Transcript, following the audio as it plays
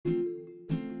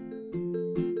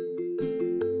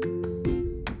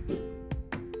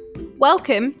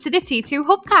Welcome to the T2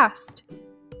 Hubcast.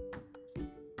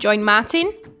 Join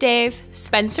Martin, Dave,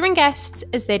 Spencer and guests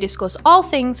as they discuss all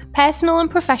things personal and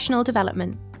professional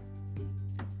development.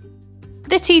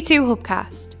 The T2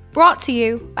 Hubcast, brought to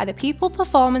you by the People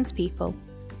Performance People.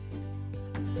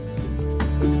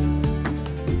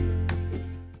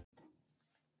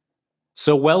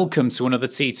 So welcome to another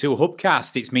T2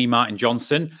 Hubcast. It's me, Martin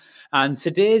Johnson. And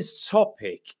today's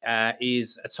topic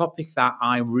is a topic that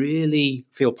I really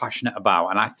feel passionate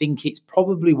about. And I think it's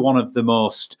probably one of the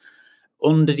most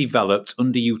underdeveloped,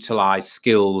 underutilized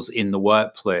skills in the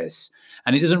workplace.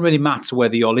 And it doesn't really matter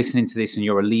whether you're listening to this and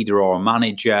you're a leader or a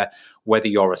manager, whether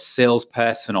you're a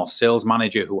salesperson or sales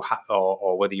manager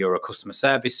or whether you're a customer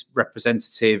service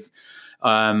representative.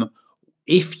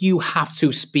 If you have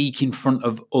to speak in front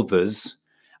of others,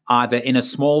 either in a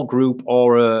small group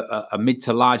or a mid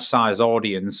to large size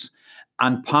audience,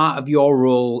 and part of your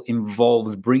role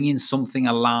involves bringing something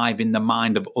alive in the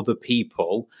mind of other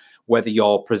people, whether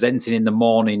you're presenting in the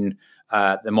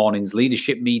morning's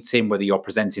leadership meeting, whether you're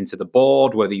presenting to the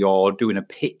board, whether you're doing a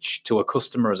pitch to a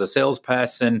customer as a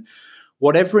salesperson,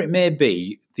 whatever it may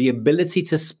be, the ability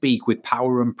to speak with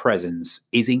power and presence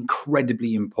is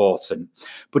incredibly important.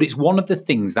 But it's one of the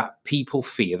things that people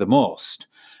fear the most.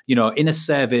 You know, in a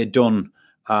survey done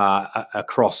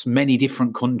across many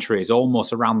different countries,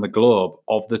 almost around the globe,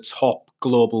 of the top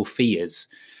global fears,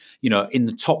 you know, in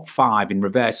the top 5 in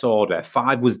reverse order,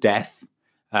 5 was death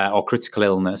or critical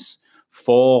illness,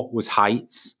 4 was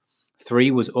heights,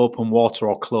 3 was open water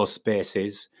or closed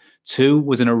spaces, 2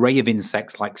 was an array of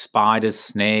insects like spiders,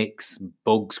 snakes,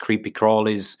 bugs, creepy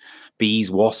crawlies, bees,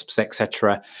 wasps,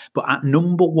 etc. But at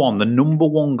number 1, the number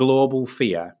 1 global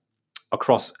fear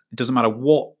across, it doesn't matter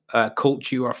what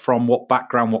culture you are from, what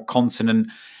background, what continent,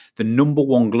 the number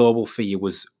 1 global fear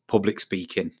was public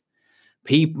speaking.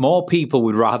 More people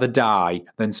would rather die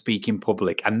than speak in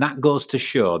public. And that goes to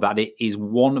show that it is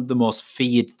one of the most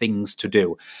feared things to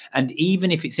do. And even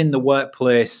if it's in the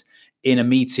workplace, in a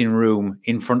meeting room,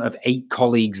 in front of 8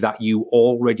 colleagues that you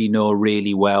already know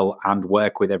really well and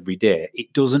work with every day,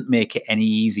 it doesn't make it any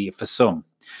easier for some.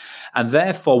 And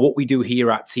therefore, what we do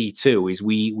here at T2 is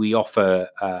we offer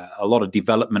a lot of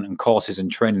development and courses and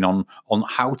training on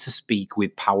how to speak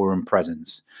with power and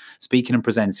presence, speaking and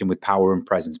presenting with power and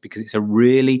presence, because it's a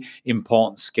really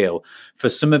important skill. For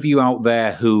some of you out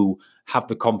there who have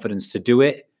the confidence to do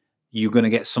it, you're going to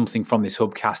get something from this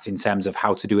Hubcast in terms of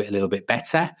how to do it a little bit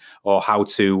better, or how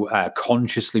to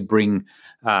consciously bring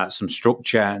some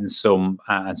structure and some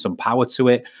power to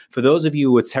it. For those of you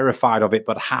who are terrified of it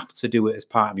but have to do it as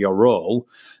part of your role,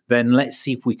 then let's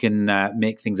see if we can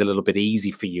make things a little bit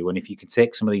easy for you. And if you can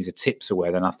take some of these tips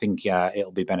away, then I think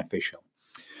it'll be beneficial.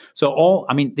 So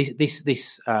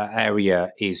this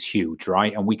area is huge,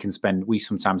 right? And we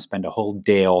sometimes spend a whole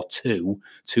day or 2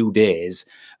 days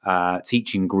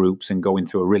teaching groups and going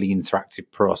through a really interactive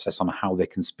process on how they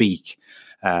can speak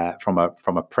from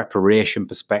a preparation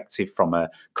perspective, from a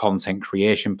content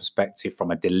creation perspective,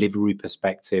 from a delivery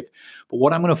perspective. But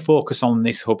what I'm going to focus on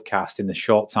this Hubcast in the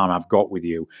short time I've got with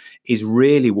you is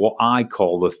really what I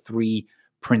call the 3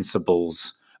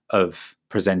 principles of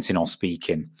presenting or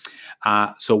speaking.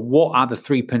 So what are the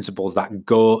 3 principles that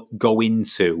go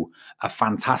into a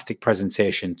fantastic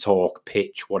presentation, talk,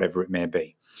 pitch, whatever it may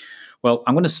be? Well,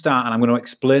 I'm going to start and I'm going to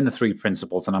explain the 3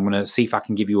 principles, and I'm going to see if I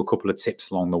can give you a couple of tips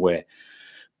along the way.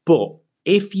 But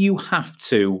if you have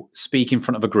to speak in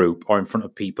front of a group or in front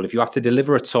of people, if you have to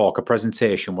deliver a talk, a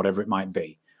presentation, whatever it might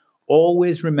be,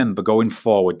 always remember going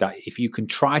forward that if you can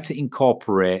try to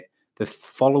incorporate the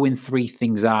following 3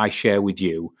 things that I share with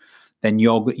you, then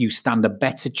you stand a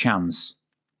better chance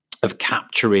of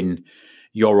capturing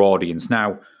your audience.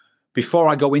 Now, before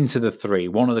I go into the 3,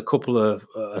 one of the couple of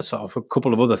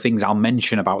other things I'll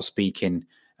mention about speaking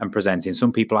and presenting.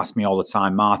 Some people ask me all the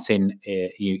time, Martin,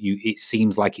 it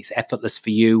seems like it's effortless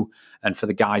for you, and for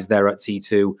the guys there at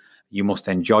T2, you must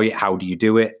enjoy it. How do you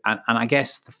do it? And I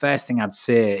guess the first thing I'd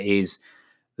say is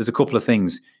there's a couple of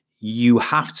things. You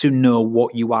have to know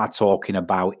what you are talking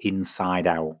about inside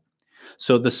out.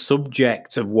 So the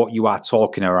subject of what you are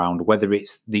talking around, whether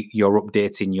it's you're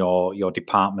updating your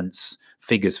department's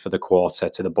figures for the quarter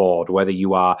to the board, whether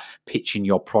you are pitching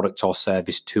your product or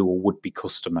service to a would-be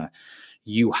customer,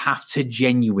 you have to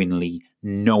genuinely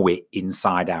know it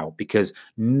inside out, because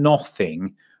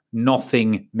nothing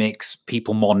makes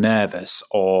people more nervous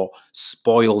or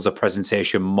spoils a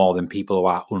presentation more than people who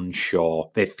are unsure.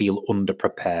 They feel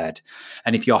underprepared.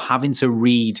 And if you're having to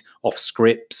read off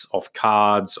scripts, off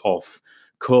cards, off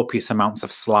copious amounts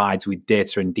of slides with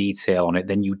data and detail on it,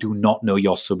 then you do not know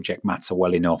your subject matter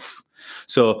well enough.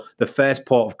 So the first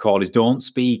port of call is don't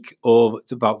speak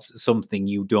about something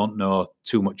you don't know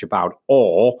too much about,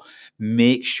 or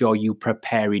make sure you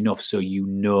prepare enough so you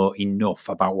know enough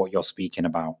about what you're speaking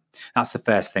about. That's the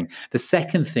first thing. The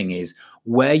second thing is,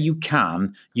 where you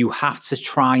can, you have to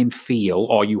try and feel,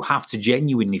 or you have to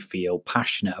genuinely feel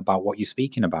passionate about what you're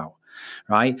speaking about.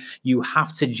 Right? You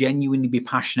have to genuinely be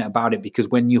passionate about it, because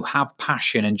when you have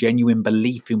passion and genuine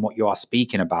belief in what you are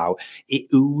speaking about, it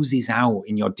oozes out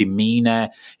in your demeanor,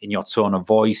 in your tone of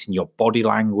voice, in your body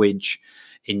language,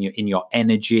 in your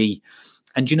energy.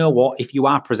 And you know what? If you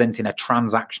are presenting a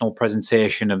transactional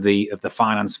presentation of the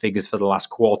finance figures for the last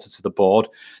quarter to the board,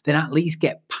 then at least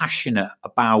get passionate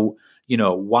about,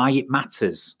 why it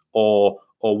matters, or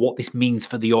what this means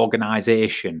for the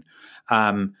organization.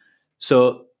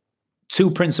 So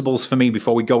 2 principles for me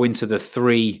before we go into the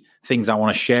 3 things I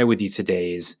want to share with you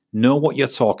today is know what you're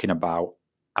talking about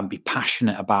and be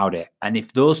passionate about it. And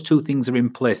if those 2 things are in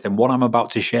place, then what I'm about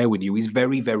to share with you is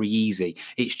very, very easy.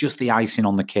 It's just the icing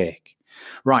on the cake.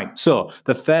 Right. So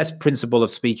the first principle of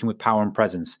speaking with power and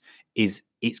presence is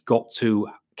it's got to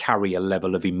carry a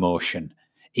level of emotion.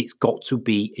 It's got to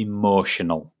be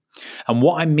emotional. And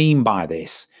what I mean by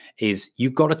this is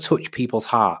you've got to touch people's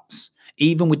hearts,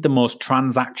 even with the most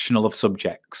transactional of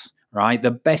subjects, right?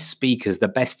 The best speakers, the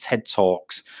best TED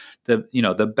Talks,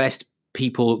 the best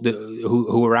people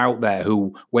who are out there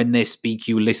who, when they speak,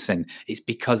 you listen. It's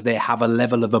because they have a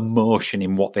level of emotion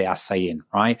in what they are saying,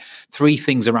 right? 3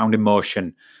 things around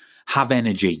emotion. Have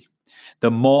energy.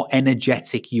 The more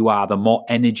energetic you are, the more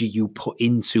energy you put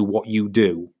into what you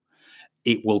do,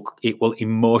 it will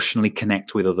emotionally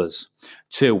connect with others.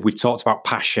 2, we've talked about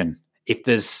passion. If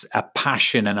there's a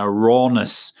passion and a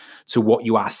rawness to what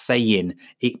you are saying,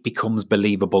 it becomes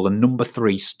believable. And number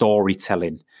 3,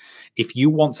 storytelling. If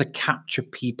you want to capture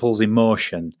people's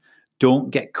emotion, don't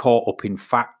get caught up in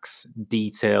facts,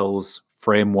 details,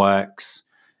 frameworks,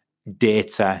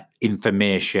 data,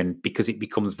 information, because it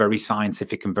becomes very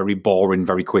scientific and very boring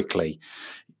very quickly.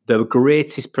 The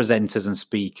greatest presenters and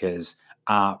speakers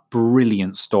are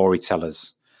brilliant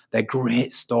storytellers. They're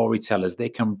great storytellers. They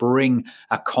can bring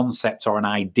a concept or an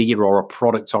idea or a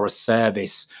product or a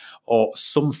service or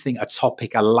something, a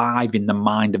topic, alive in the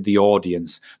mind of the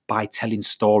audience by telling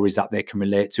stories that they can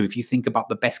relate to. If you think about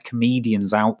the best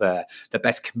comedians out there, the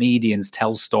best comedians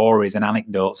tell stories and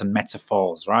anecdotes and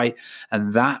metaphors, right?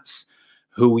 And that's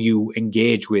who you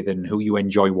engage with and who you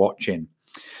enjoy watching.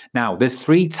 Now, there's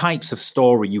 3 types of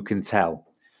story you can tell.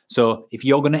 So if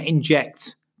you're going to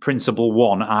inject principle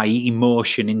 1, i.e.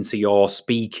 emotion, into your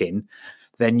speaking,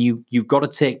 then you've got to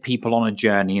take people on a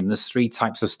journey, and there's 3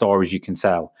 types of stories you can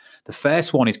tell. The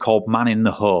first one is called man in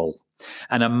the hole.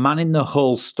 And a man in the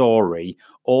hole story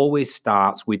always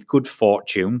starts with good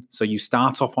fortune. So you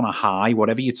start off on a high,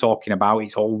 whatever you're talking about,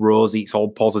 it's all rosy, it's all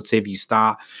positive. You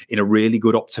start in a really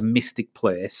good, optimistic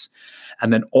place.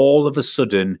 And then all of a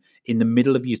sudden, in the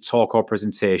middle of your talk or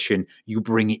presentation, you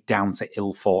bring it down to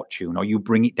ill fortune, or you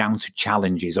bring it down to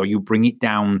challenges, or you bring it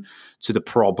down to the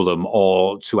problem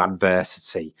or to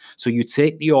adversity. So you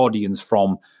take the audience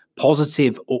from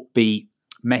positive, upbeat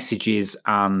messages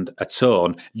and a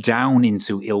tone down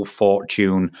into ill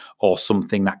fortune or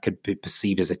something that could be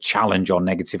perceived as a challenge or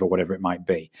negative or whatever it might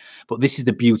be. But this is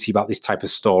the beauty about this type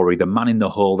of story. The man in the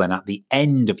hole then at the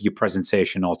end of your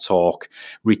presentation or talk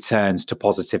returns to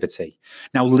positivity.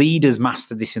 Now, leaders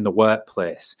master this in the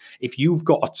workplace. If you've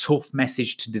got a tough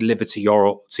message to deliver to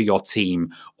your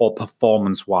team or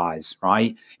performance-wise,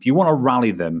 right? If you want to rally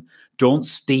them, don't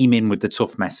steam in with the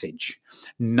tough message.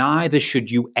 Neither should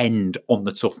you end on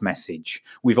the tough message.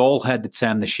 We've all heard the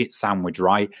term the shit sandwich,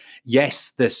 right?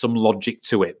 Yes, there's some logic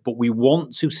to it, but we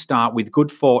want to start with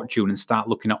good fortune and start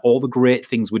looking at all the great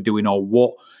things we're doing or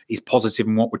what is positive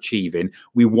and what we're achieving.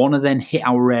 We want to then hit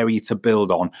our area to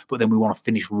build on, but then we want to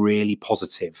finish really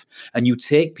positive. And you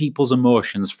take people's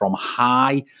emotions from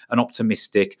high and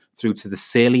optimistic through to the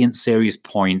salient, serious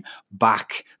point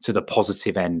back to the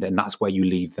positive end. And that's where you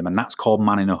leave them. And that's called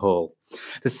man in a hole.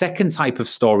 The second type of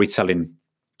storytelling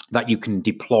that you can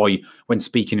deploy when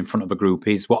speaking in front of a group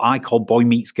is what I call boy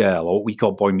meets girl, or what we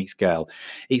call boy meets girl.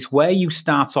 It's where you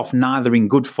start off neither in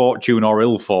good fortune or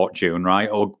ill fortune, right?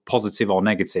 Or positive or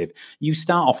negative. You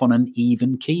start off on an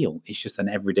even keel. It's just an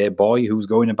everyday boy who's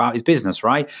going about his business,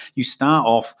 right? You start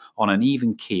off on an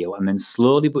even keel, and then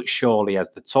slowly but surely, as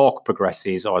the talk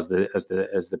progresses or as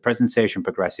the presentation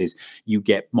progresses, you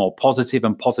get more positive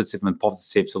and positive and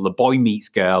positive. So the boy meets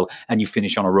girl, and you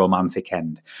finish on a romantic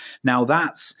end. Now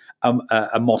that's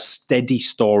a more steady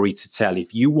story to tell.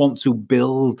 If you want to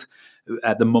build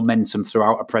the momentum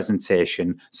throughout a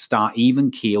presentation, start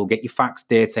even keel, get your facts,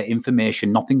 data,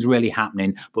 information, nothing's really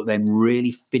happening, but then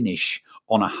really finish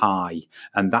on a high.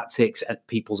 And that takes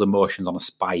people's emotions on a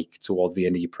spike towards the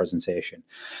end of your presentation.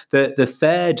 The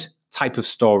third type of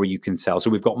story you can tell. So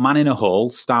we've got man in a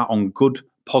hole, start on good,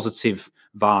 positive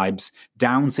vibes,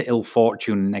 down to ill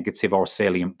fortune, negative or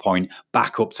salient point,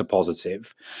 back up to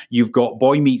positive. You've got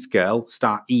boy meets girl,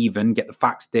 start even, get the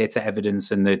facts, data,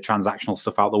 evidence, and the transactional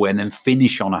stuff out of the way, and then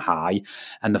finish on a high.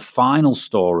 And the final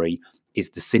story is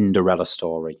the Cinderella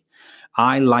story.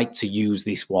 I like to use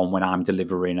this one when I'm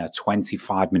delivering a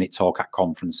 25-minute talk at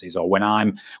conferences, or when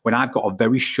I've got a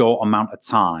very short amount of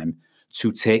time to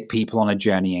take people on a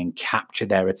journey and capture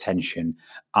their attention.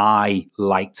 I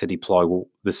like to deploy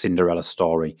the Cinderella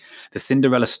story. The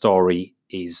Cinderella story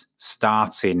is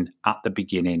starting at the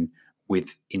beginning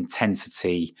with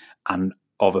intensity and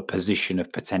of a position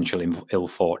of potential ill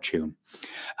fortune.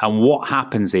 And what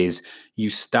happens is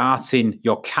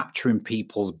you're capturing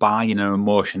people's buy-in and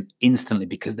emotion instantly,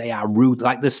 because they are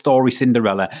like the story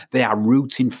Cinderella, they are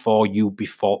rooting for you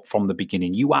from the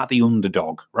beginning. You are the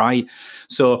underdog, right?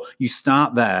 So you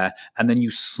start there, and then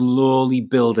you slowly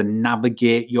build and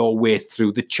navigate your way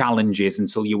through the challenges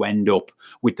until you end up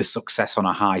with the success on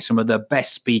a high. Some of the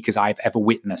best speakers I've ever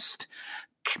witnessed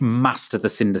master the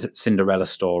Cinderella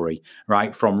story,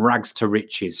 right? From rags to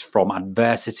riches, from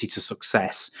adversity to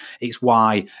success. It's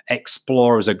why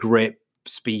explorers are great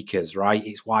speakers, right?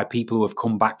 It's why people who have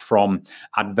come back from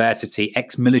adversity,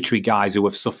 ex-military guys who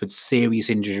have suffered serious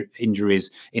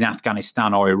injuries in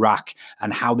Afghanistan or Iraq,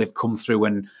 and how they've come through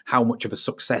and how much of a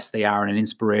success they are and an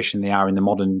inspiration they are in the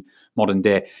modern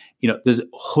day. There's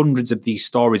hundreds of these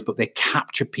stories, but they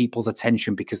capture people's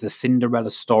attention because the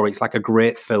Cinderella story, it's like a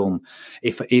great film.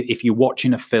 If you're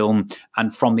watching a film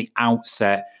and from the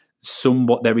outset,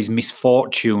 there is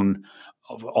misfortune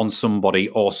on somebody,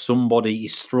 or somebody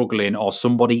is struggling, or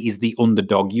somebody is the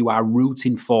underdog, you are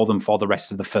rooting for them for the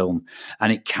rest of the film,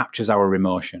 and it captures our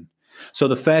emotion. So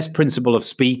the first principle of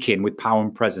speaking with power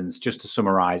and presence, just to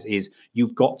summarize, is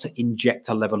you've got to inject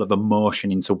a level of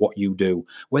emotion into what you do,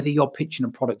 whether you're pitching a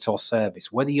product or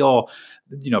service, whether you're,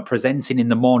 presenting in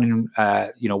the morning,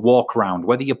 walk around,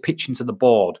 whether you're pitching to the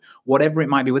board, whatever it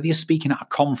might be, whether you're speaking at a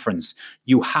conference,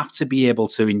 you have to be able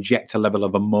to inject a level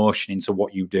of emotion into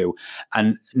what you do.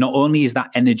 And not only is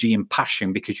that energy and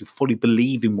passion because you fully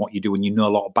believe in what you do and you know a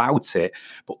lot about it,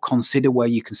 but consider where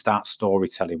you can start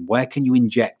storytelling. Where can you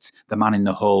inject the man in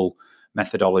the hole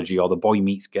methodology, or the boy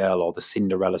meets girl, or the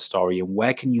Cinderella story, and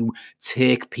where can you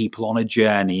take people on a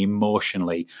journey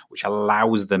emotionally, which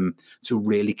allows them to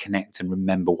really connect and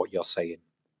remember what you're saying.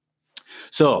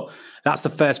 So that's the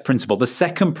first principle. The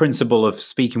second principle of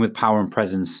speaking with power and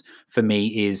presence for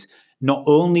me is, not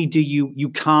only do you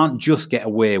can't just get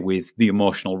away with the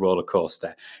emotional roller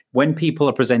coaster. When people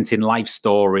are presenting life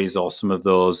stories or some of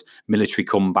those military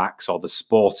comebacks or the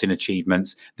sporting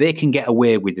achievements, they can get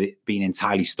away with it being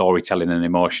entirely storytelling and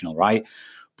emotional, right?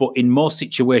 But in most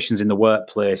situations in the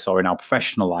workplace or in our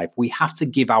professional life, we have to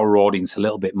give our audience a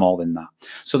little bit more than that.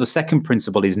 So the second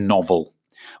principle is novel.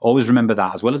 Always remember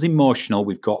that. As well as emotional,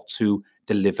 we've got to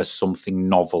deliver something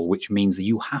novel, which means that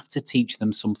you have to teach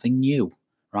them something new.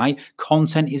 Right?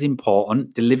 Content is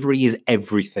important. Delivery is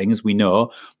everything, as we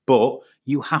know, but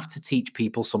you have to teach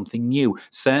people something new.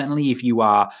 Certainly if you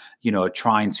are,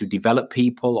 trying to develop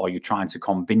people, or you're trying to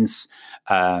convince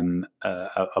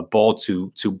a board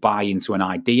to buy into an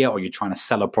idea, or you're trying to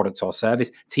sell a product or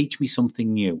service, teach me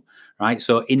something new, right?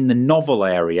 So in the novel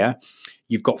area,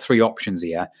 you've got three options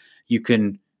here. You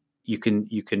can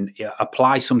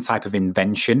apply some type of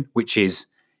invention, which is,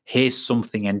 here's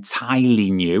something entirely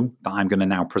new that I'm going to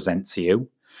now present to you.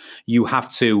 You have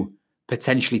to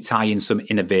potentially tie in some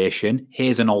innovation.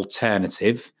 Here's an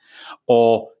alternative,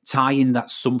 or tie in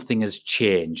that something has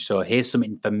changed. So here's some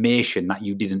information that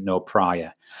you didn't know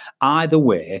prior. Either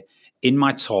way, in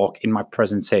my talk, in my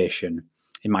presentation,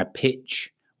 in my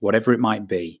pitch, whatever it might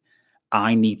be,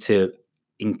 I need to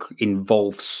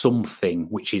involve something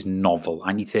which is novel.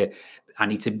 I need to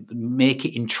make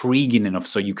it intriguing enough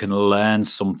so you can learn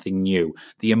something new.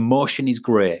 The emotion is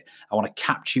great. I want to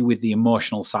capture you with the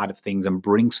emotional side of things and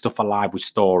bring stuff alive with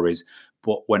stories.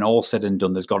 But when all said and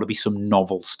done, there's got to be some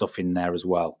novel stuff in there as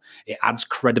well. It adds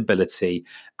credibility,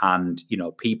 and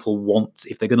people want,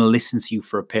 if they're going to listen to you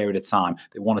for a period of time,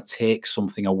 they want to take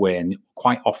something away. And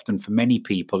quite often, for many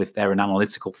people, if they're an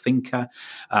analytical thinker,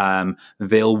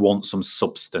 they'll want some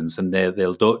substance, and they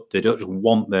don't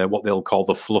want what they'll call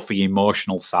the fluffy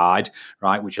emotional side,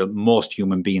 right? Which most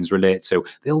human beings relate to.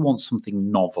 They'll want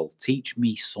something novel. Teach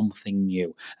me something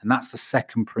new, and that's the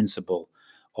second principle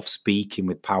of speaking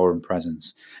with power and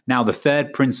presence. Now, the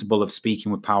third principle of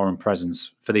speaking with power and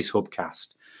presence for this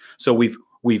Hubcast. So we've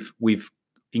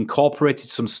incorporated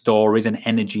some stories and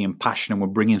energy and passion, and we're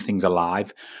bringing things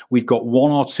alive. We've got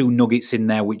one or two nuggets in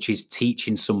there, which is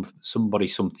teaching somebody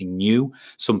something new,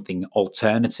 something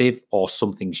alternative, or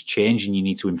something's changed, and you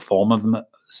need to inform them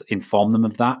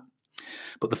of that.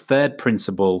 But the third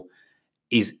principle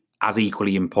is as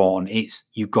equally important. It's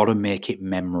you've got to make it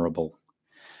memorable.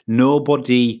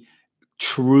 Nobody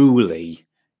truly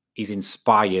is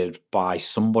inspired by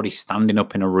somebody standing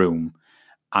up in a room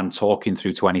and talking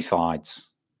through 20 slides.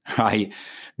 Right?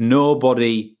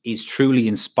 Nobody is truly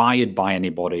inspired by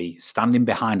anybody standing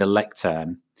behind a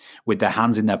lectern with their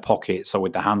hands in their pockets or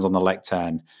with their hands on the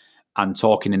lectern and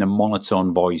talking in a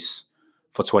monotone voice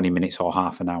for 20 minutes or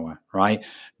half an hour, right?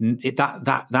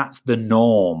 That's the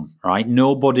norm, right?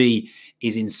 Nobody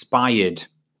is inspired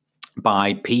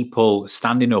by people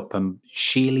standing up and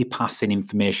sheerly passing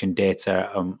information,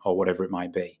 data, or whatever it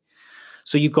might be.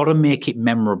 So you've got to make it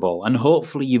memorable, and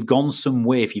hopefully you've gone some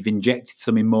way. If you've injected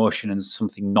some emotion and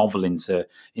something novel into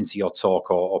your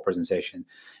talk or presentation,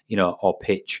 or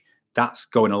pitch, that's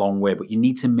going a long way. But you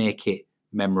need to make it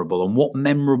memorable. And what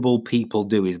memorable people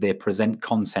do is they present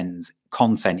content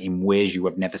in ways you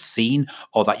have never seen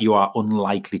or that you are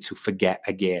unlikely to forget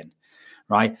again,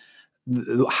 right?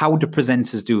 How do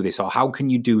presenters do this, or how can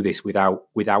you do this without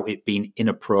it being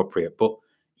inappropriate? But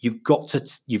you've got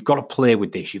to play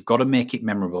with this. You've got to make it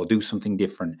memorable, do something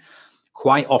different.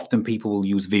 Quite often people will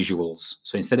use visuals.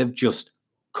 So instead of just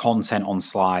content on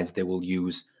slides, they will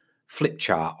use flip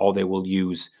chart, or they will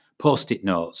use Post-it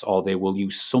notes, or they will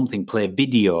use something, play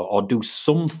video, or do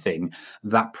something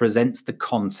that presents the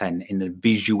content in a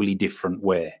visually different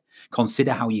way.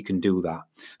 Consider how you can do that.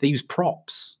 They use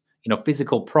props,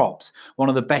 physical props. One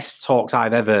of the best talks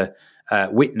I've ever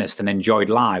witnessed and enjoyed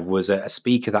live was a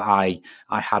speaker that I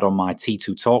had on my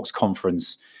T2 Talks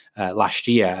conference last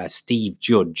year, Steve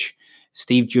Judge.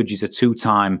 Steve Judge is a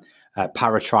two-time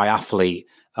para-triathlete,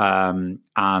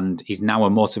 and he's now a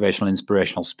motivational,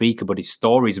 inspirational speaker, but his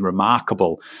story is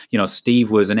remarkable.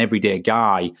 Steve was an everyday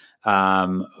guy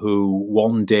who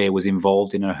one day was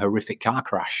involved in a horrific car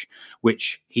crash,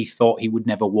 which he thought he would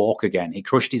never walk again. He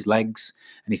crushed his legs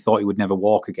and he thought he would never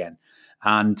walk again.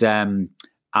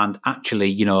 And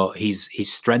actually,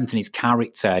 his strength and his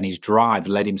character and his drive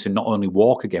led him to not only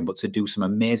walk again, but to do some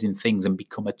amazing things and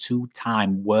become a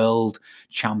two-time world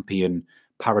champion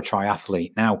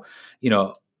para-triathlete. Now,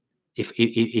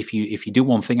 if you do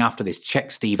one thing after this,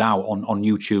 check Steve out on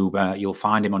YouTube. You'll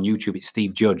find him on YouTube. It's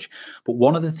Steve Judge. But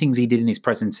one of the things he did in his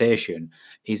presentation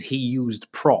is he used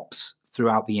props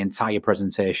throughout the entire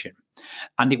presentation.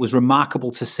 And it was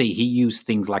remarkable to see. He used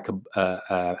things like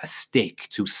a stick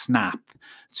to snap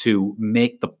to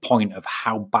make the point of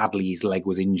how badly his leg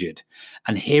was injured.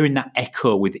 And hearing that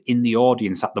echo within the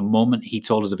audience at the moment he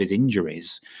told us of his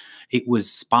injuries, it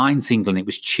was spine tingling. It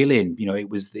was chilling. It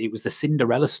was the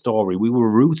Cinderella story. We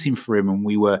were rooting for him, and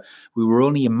we were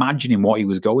only imagining what he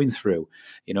was going through.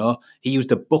 He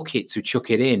used a bucket to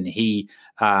chuck it in. He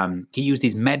used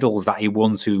his medals that he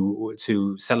won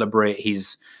to celebrate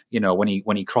his, when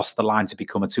he crossed the line to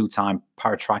become a two-time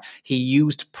para-tri. He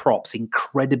used props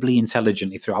incredibly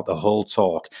intelligently throughout the whole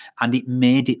talk, and it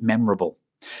made it memorable.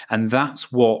 And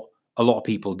that's what a lot of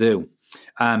people do.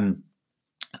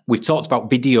 We've talked about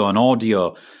video and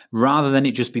audio. Rather than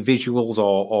it just be visuals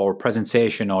or a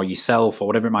presentation or yourself or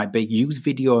whatever it might be, use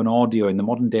video and audio. In the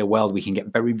modern day world, we can get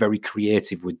very, very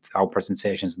creative with our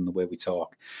presentations and the way we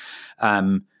talk.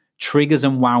 Triggers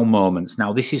and wow moments.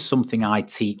 Now, this is something I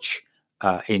teach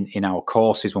in our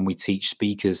courses when we teach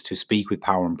speakers to speak with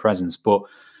power and presence. But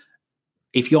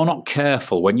if you're not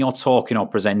careful when you're talking or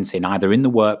presenting, either in the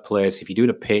workplace, if you're doing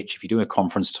a pitch, if you're doing a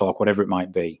conference talk, whatever it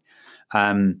might be,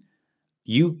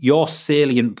 your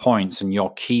salient points and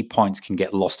your key points can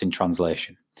get lost in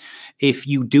translation. If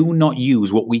you do not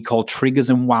use what we call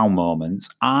triggers and wow moments,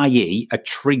 i.e. a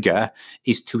trigger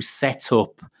is to set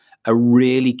up a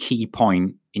really key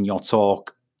point in your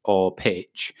talk or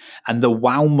pitch, and the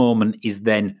wow moment is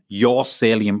then your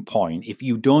salient point. If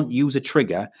you don't use a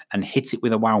trigger and hit it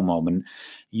with a wow moment,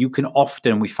 you can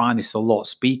often, we find this a lot,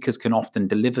 speakers can often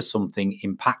deliver something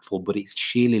impactful, but it's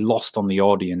sheerly lost on the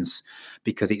audience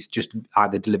because it's just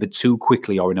either delivered too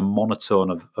quickly or in a monotone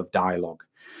of dialogue.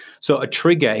 So a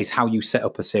trigger is how you set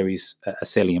up a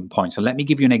salient point. So let me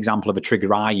give you an example of a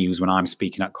trigger I use when I'm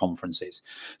speaking at conferences.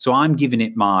 So I'm giving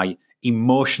it my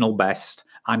emotional best.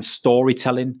 I'm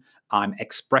storytelling. I'm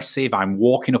expressive, I'm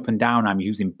walking up and down, I'm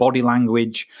using body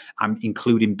language, I'm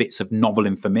including bits of novel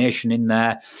information in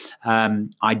there.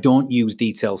 I don't use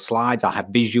detailed slides. I have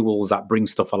visuals that bring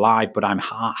stuff alive, but I'm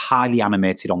highly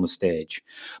animated on the stage.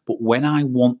 But when I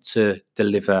want to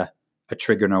deliver a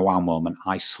trigger and a wow moment,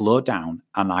 I slow down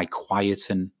and I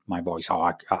quieten my voice,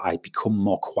 or I become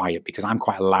more quiet, because I'm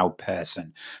quite a loud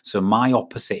person. So my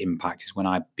opposite impact is when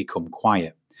I become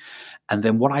quiet. And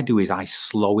then what I do is I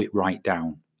slow it right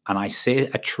down and I say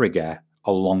a trigger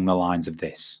along the lines of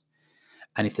this.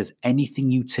 And if there's anything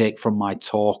you take from my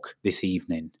talk this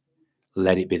evening,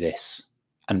 let it be this,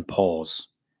 and pause.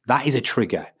 That is a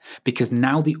trigger, because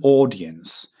now the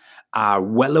audience are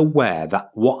well aware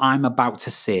that what I'm about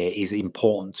to say is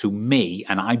important to me,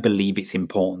 and I believe it's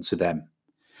important to them.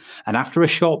 And after a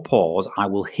short pause, I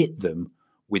will hit them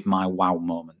with my wow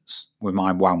moments, with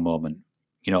my wow moment.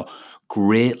 You know,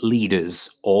 great leaders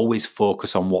always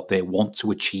focus on what they want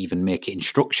to achieve and make it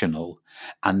instructional,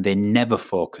 and they never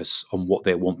focus on what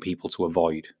they want people to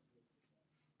avoid.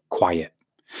 Quiet.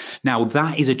 Now,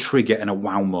 that is a trigger and a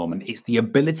wow moment. It's the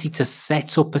ability to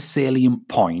set up a salient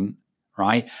point,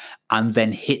 right? And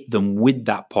then hit them with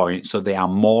that point so they are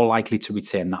more likely to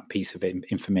retain that piece of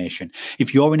information.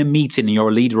 If you're in a meeting and you're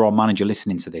a leader or manager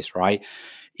listening to this, right?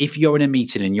 If you're in a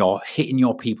meeting and you're hitting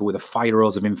your people with a fire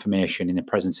hose of information in a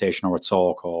presentation or a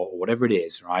talk or whatever it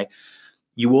is, right?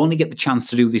 You only get the chance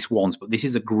to do this once, but this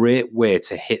is a great way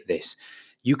to hit this.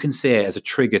 You can say as a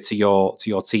trigger to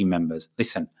your team members,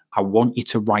 listen, I want you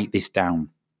to write this down.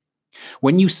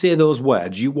 When you say those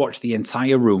words, you watch the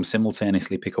entire room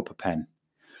simultaneously pick up a pen.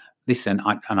 Listen,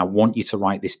 I want you to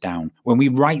write this down. When we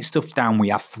write stuff down,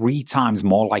 we are 3 times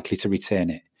more likely to retain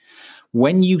it.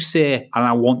 When you say, and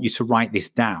I want you to write this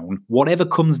down, whatever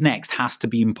comes next has to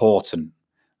be important,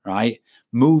 right?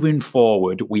 Moving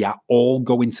forward, we are all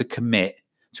going to commit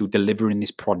to delivering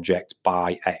this project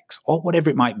by X or whatever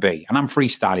it might be. And I'm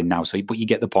freestyling now, but you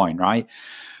get the point, right?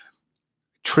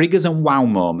 Triggers and wow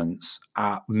moments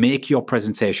make your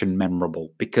presentation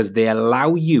memorable because they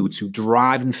allow you to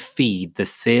drive and feed the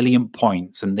salient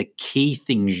points and the key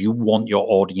things you want your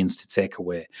audience to take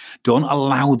away. Don't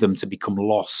allow them to become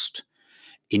lost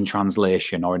in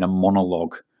translation or in a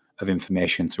monologue of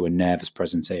information through a nervous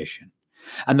presentation.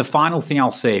 And the final thing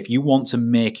I'll say, if you want to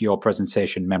make your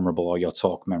presentation memorable or your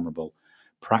talk memorable,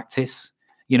 practice.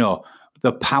 You know,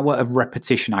 the power of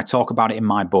repetition. I talk about it in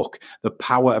my book. The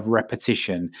power of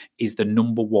repetition is the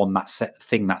number one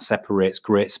thing that separates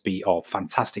great or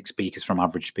fantastic speakers from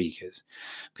average speakers.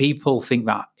 People think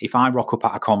that if I rock up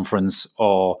at a conference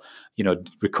or, you know,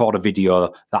 record a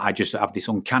video, that I just have this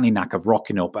uncanny knack of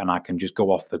rocking up and I can just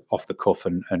go off the cuff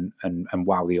and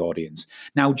wow the audience.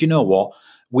 Now, do you know what?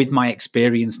 With my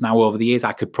experience now over the years,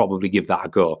 I could probably give that a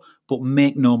go. But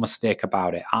make no mistake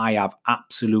about it, I have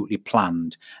absolutely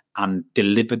planned and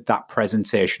delivered that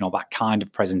presentation or that kind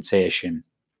of presentation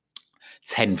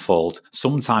tenfold,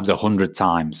 sometimes 100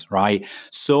 times, right?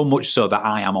 So much so that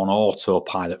I am on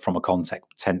autopilot from a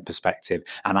content perspective,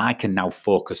 and I can now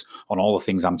focus on all the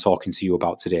things I'm talking to you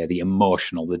about today: the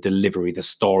emotional, the delivery, the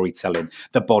storytelling,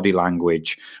 the body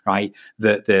language, right?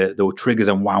 The triggers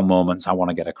and wow moments I want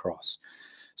to get across.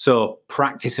 So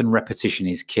practice and repetition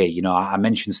is key. You know, I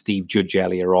mentioned Steve Judge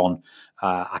earlier on.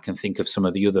 I can think of some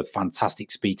of the other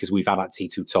fantastic speakers we've had at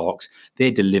T2 Talks.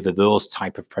 They deliver those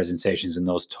type of presentations and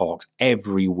those talks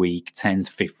every week, 10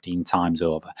 to 15 times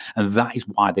over. And that is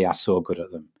why they are so good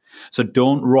at them. So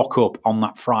don't rock up on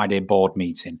that Friday board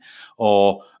meeting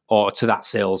or to that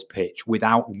sales pitch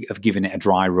without giving it a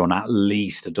dry run at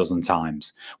least a dozen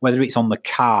times, whether it's in the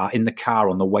car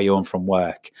on the way home from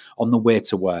work, on the way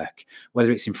to work,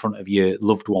 whether it's in front of your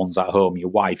loved ones at home, your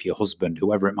wife, your husband,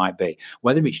 whoever it might be,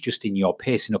 whether it's just in your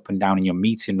pacing up and down in your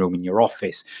meeting room, in your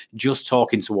office, just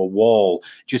talking to a wall,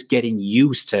 just getting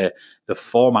used to the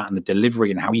format and the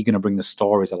delivery and how you're going to bring the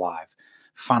stories alive.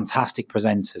 Fantastic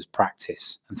presenters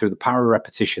practice, and through the power of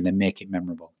repetition, they make it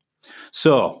memorable.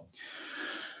 So,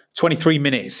 23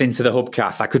 minutes into the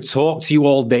Hubcast, I could talk to you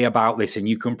all day about this, and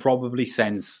you can probably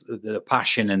sense the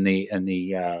passion and the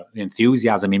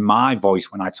enthusiasm in my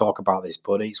voice when I talk about this.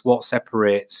 But it's what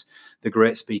separates the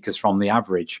great speakers from the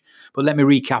average. But let me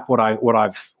recap what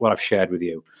I've shared with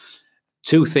you.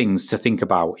 2 things to think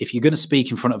about. If you're going to speak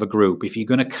in front of a group, if you're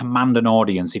going to command an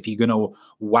audience, if you're going to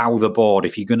wow the board,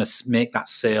 if you're going to make that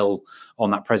sale on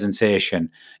that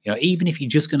presentation, you know, even if you're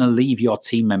just going to leave your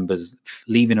team members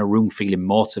leaving a room feeling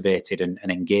motivated and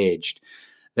engaged,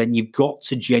 then you've got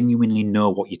to genuinely know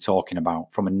what you're talking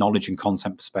about from a knowledge and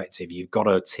content perspective. You've got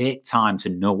to take time to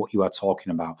know what you are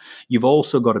talking about. You've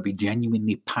also got to be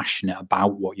genuinely passionate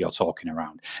about what you're talking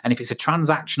around. And if it's a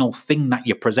transactional thing that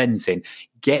you're presenting,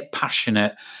 get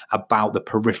passionate about the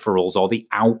peripherals or the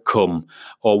outcome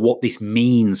or what this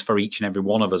means for each and every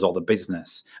one of us or the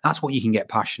business. That's what you can get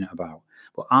passionate about.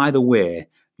 But either way,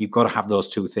 you've got to have those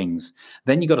two things.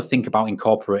 Then you've got to think about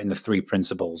incorporating the three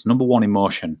principles. Number one,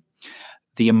 emotion.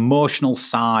 The emotional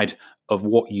side of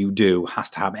what you do has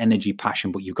to have energy,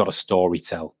 passion, but you've got to story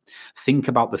tell. Think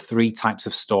about the three types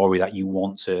of story that you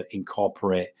want to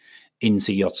incorporate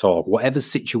into your talk, whatever's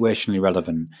situationally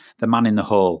relevant. The man in the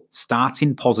hole,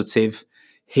 starting positive,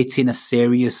 hitting a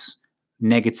serious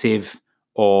negative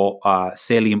or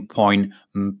salient point,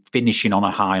 finishing on a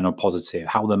high and a positive.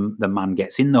 How the man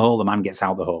gets in the hole, the man gets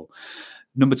out the hole.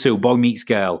 Number two, boy meets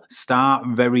girl. Start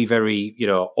very, very,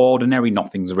 ordinary.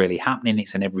 Nothing's really happening.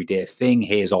 It's an everyday thing.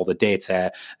 Here's all the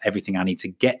data, everything I need to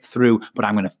get through, but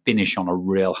I'm going to finish on a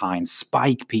real high and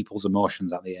spike people's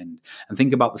emotions at the end. And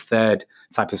think about the third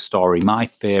type of story. My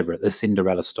favorite, the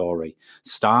Cinderella story.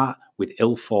 Start with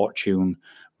ill fortune,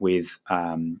 with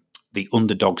the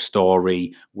underdog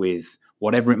story, with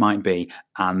whatever it might be.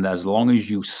 And as long as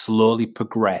you slowly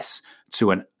progress to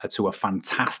a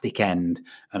fantastic end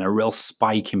and a real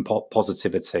spike in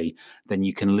positivity, then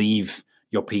you can leave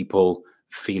your people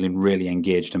feeling really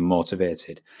engaged and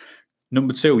motivated.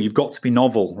 Number two, you've got to be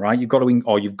novel, right? You've got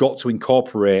to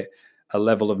incorporate a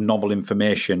level of novel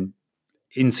information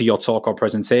into your talk or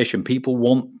presentation. People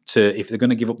want to, if they're going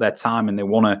to give up their time and they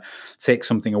want to take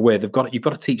something away, you've got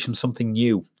to teach them something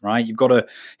new, right? You've got to,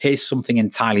 here's something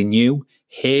entirely new.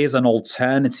 Here's an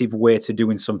alternative way to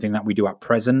doing something that we do at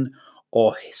present,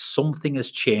 or something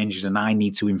has changed and I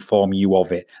need to inform you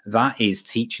of it. That is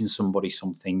teaching somebody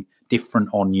something different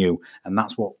or new. And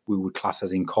that's what we would class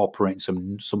as incorporating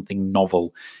something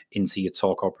novel into your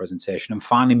talk or presentation. And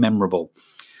finally, memorable.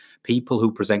 People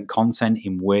who present content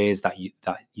in ways that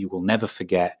you will never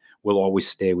forget will always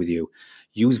stay with you.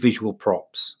 Use visual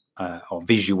props or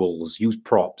visuals. Use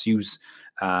props. Use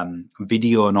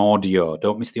video and audio.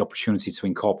 Don't miss the opportunity to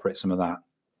incorporate some of that.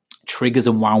 Triggers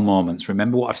and wow moments.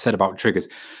 Remember what I've said about triggers.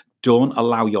 Don't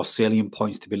allow your salient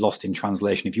points to be lost in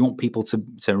translation. If you want people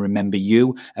to remember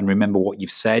you and remember what you've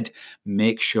said,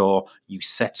 make sure you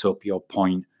set up your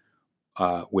point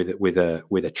with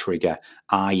a trigger,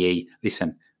 i.e.,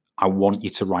 listen, I want you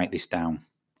to write this down.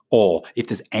 Or if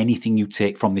there's anything you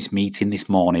take from this meeting this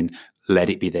morning, let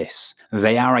it be this.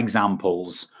 They are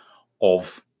examples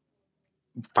of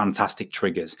fantastic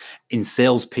triggers. In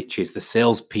sales pitches, the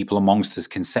sales people amongst us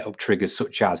can set up triggers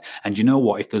such as, and you know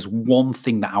what, if there's one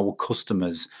thing that our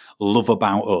customers love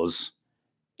about us,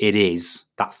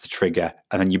 that's the trigger.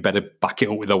 And then you better back it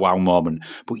up with a wow moment.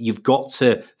 But you've got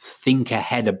to think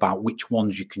ahead about which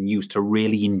ones you can use to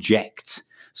really inject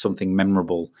something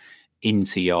memorable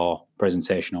into your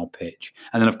presentation or pitch.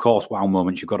 And then, of course, wow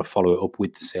moments, you've got to follow it up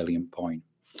with the salient point.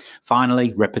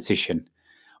 Finally, repetition.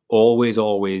 Always,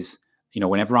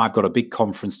 whenever I've got a big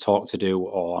conference talk to do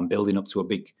or I'm building up to a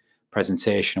big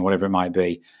presentation or whatever it might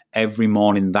be, every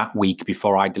morning that week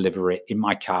before I deliver it in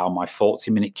my car, my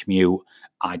 40-minute commute,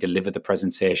 I deliver the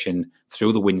presentation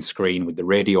through the windscreen with the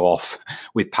radio off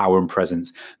with power and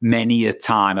presence. Many a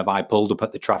time have I pulled up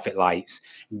at the traffic lights,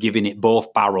 giving it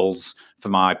both barrels for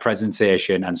my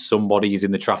presentation, and somebody is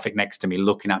in the traffic next to me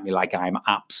looking at me like I'm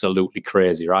absolutely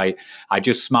crazy, right? I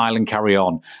just smile and carry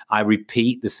on. I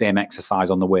repeat the same exercise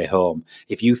on the way home.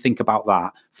 If you think about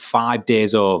that, 5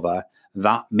 days over,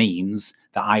 that means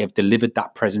that I have delivered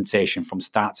that presentation from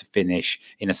start to finish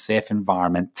in a safe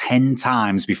environment 10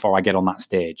 times before I get on that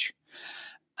stage.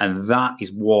 And that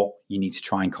is what you need to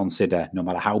try and consider, no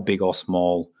matter how big or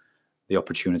small the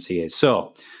opportunity is.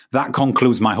 So that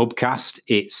concludes my Hubcast.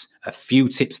 It's a few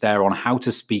tips there on how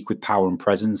to speak with power and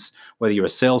presence, whether you're a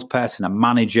salesperson, a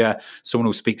manager, someone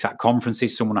who speaks at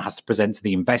conferences, someone who has to present to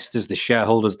the investors, the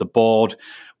shareholders, the board,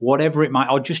 whatever it might,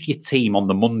 or just your team on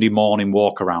the Monday morning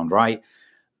walk around, right?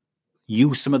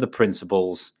 Use some of the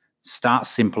principles, start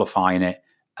simplifying it,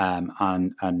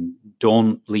 and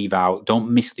don't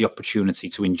miss the opportunity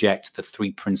to inject the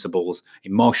three principles: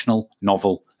 emotional,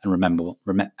 novel,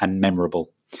 and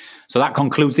memorable. So that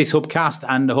concludes this Hubcast,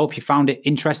 and I hope you found it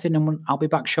interesting, and I'll be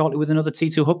back shortly with another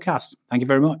T2 Hubcast. Thank you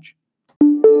very much.